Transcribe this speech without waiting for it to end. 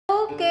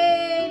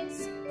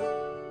kids!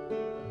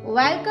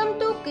 Welcome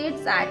to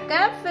Kids Art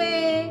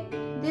Cafe.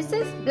 This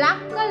is black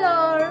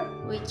color.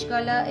 Which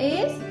color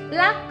is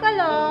black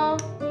color?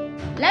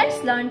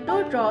 Let's learn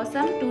to draw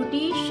some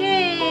 2D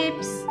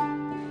shapes.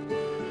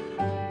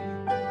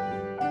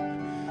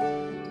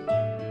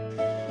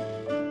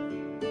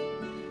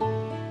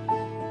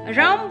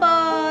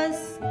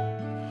 Rhombus,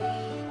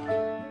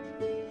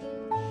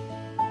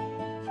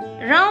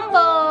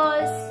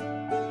 rhombus,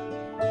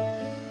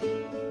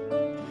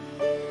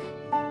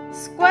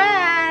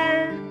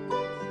 square,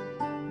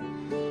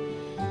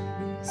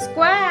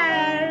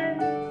 square,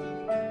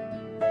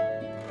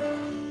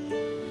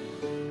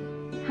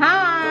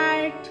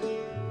 heart,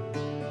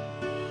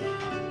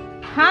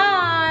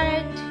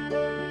 heart,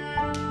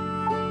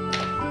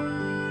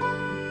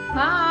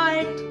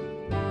 heart.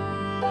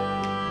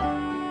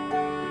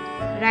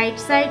 Right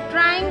side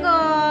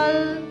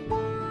triangle,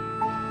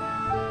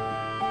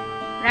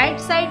 right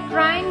side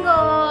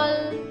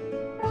triangle,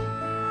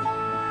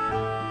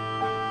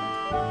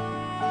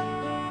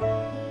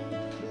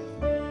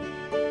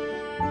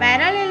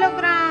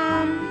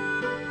 parallelogram,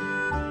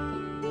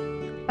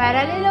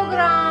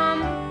 parallelogram,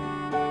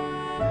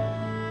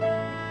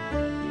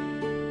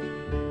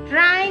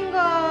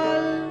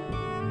 triangle,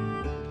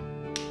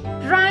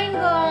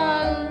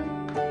 triangle,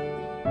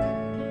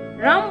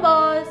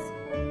 rhombus,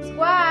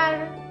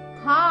 square,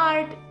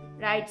 heart,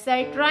 right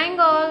side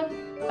triangle,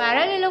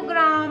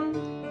 parallelogram,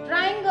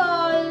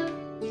 triangle.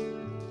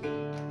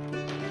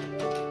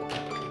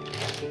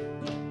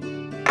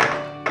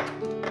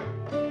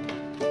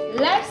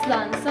 Let's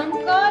learn some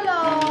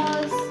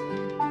colors.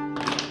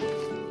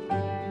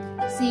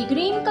 Sea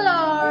green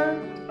color,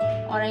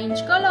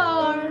 orange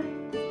color,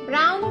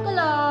 brown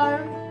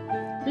color,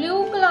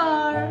 blue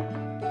color,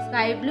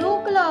 sky blue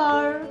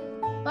color,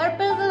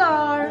 purple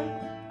color,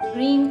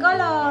 green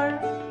color,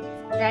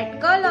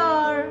 red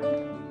color,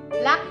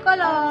 black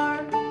color,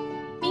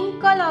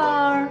 pink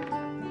color,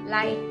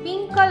 light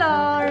pink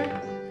color,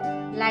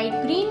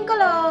 light green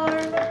color,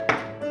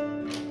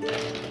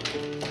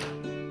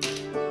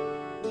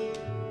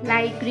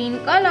 light green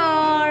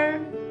color,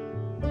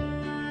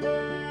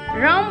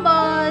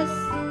 rhombus,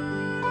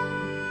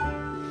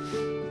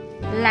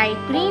 light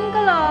green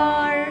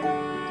color,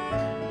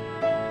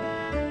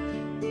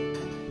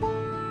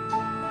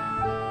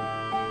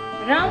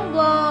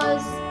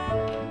 rhombus,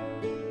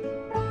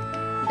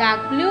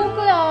 dark blue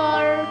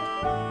color,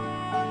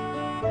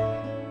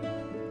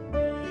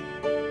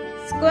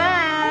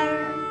 square,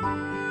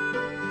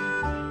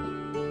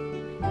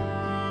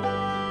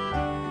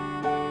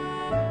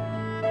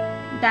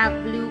 dark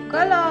blue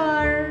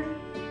color,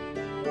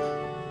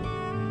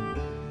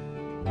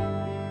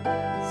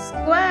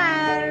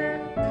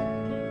 square,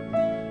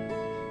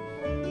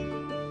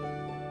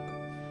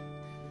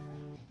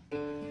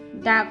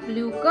 dark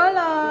blue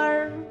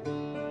color,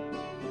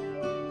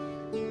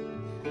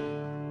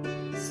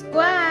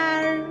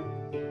 square,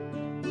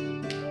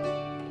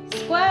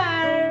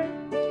 square,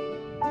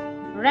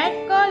 red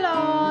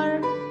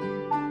color,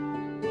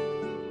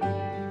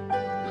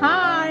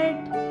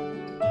 heart,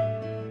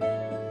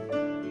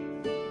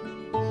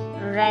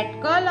 red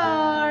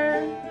color,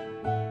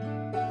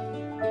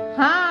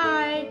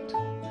 heart,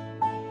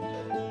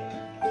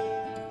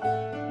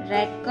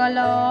 red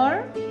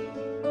color,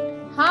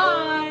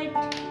 heart,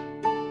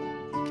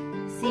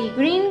 sea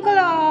green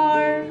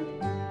color,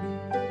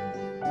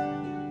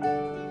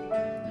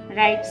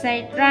 right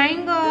side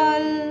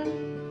triangle,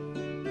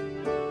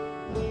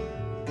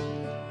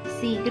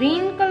 sea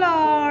green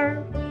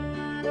color,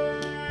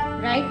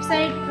 right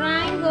side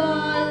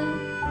triangle,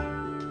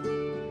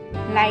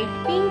 light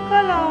pink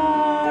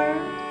color,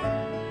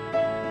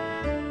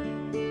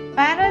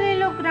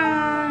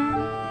 parallelogram,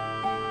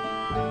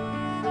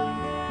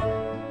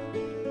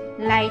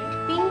 light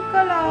pink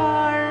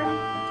color,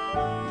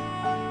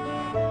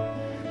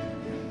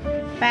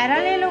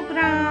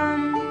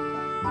 parallelogram,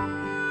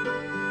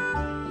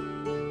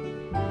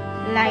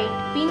 light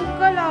pink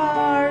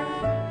color,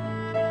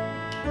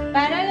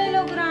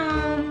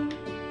 parallelogram,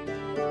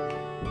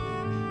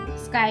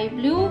 sky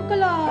blue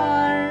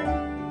color,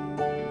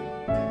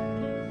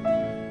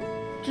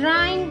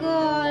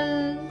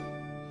 triangle,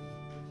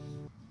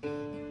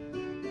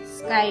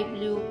 sky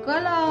blue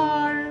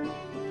color,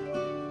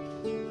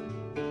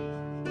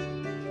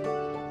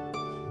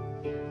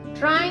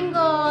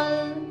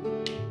 triangle,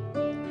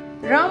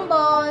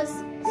 rhombus,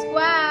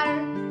 square,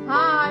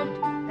 heart,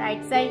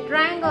 right side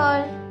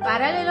triangle,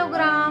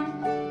 parallelogram,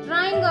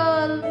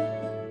 triangle.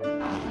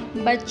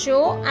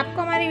 बच्चों,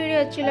 आपको हमारी video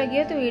अच्छी लगी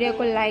हो तो video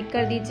को like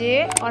कर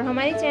दीजिए और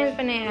हमारे चैनल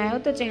पर नए आए हो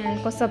तो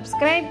चैनल को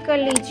सब्सक्राइब कर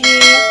लीजिए।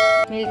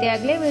 मिलते हैं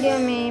अगले वीडियो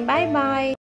में। Bye bye.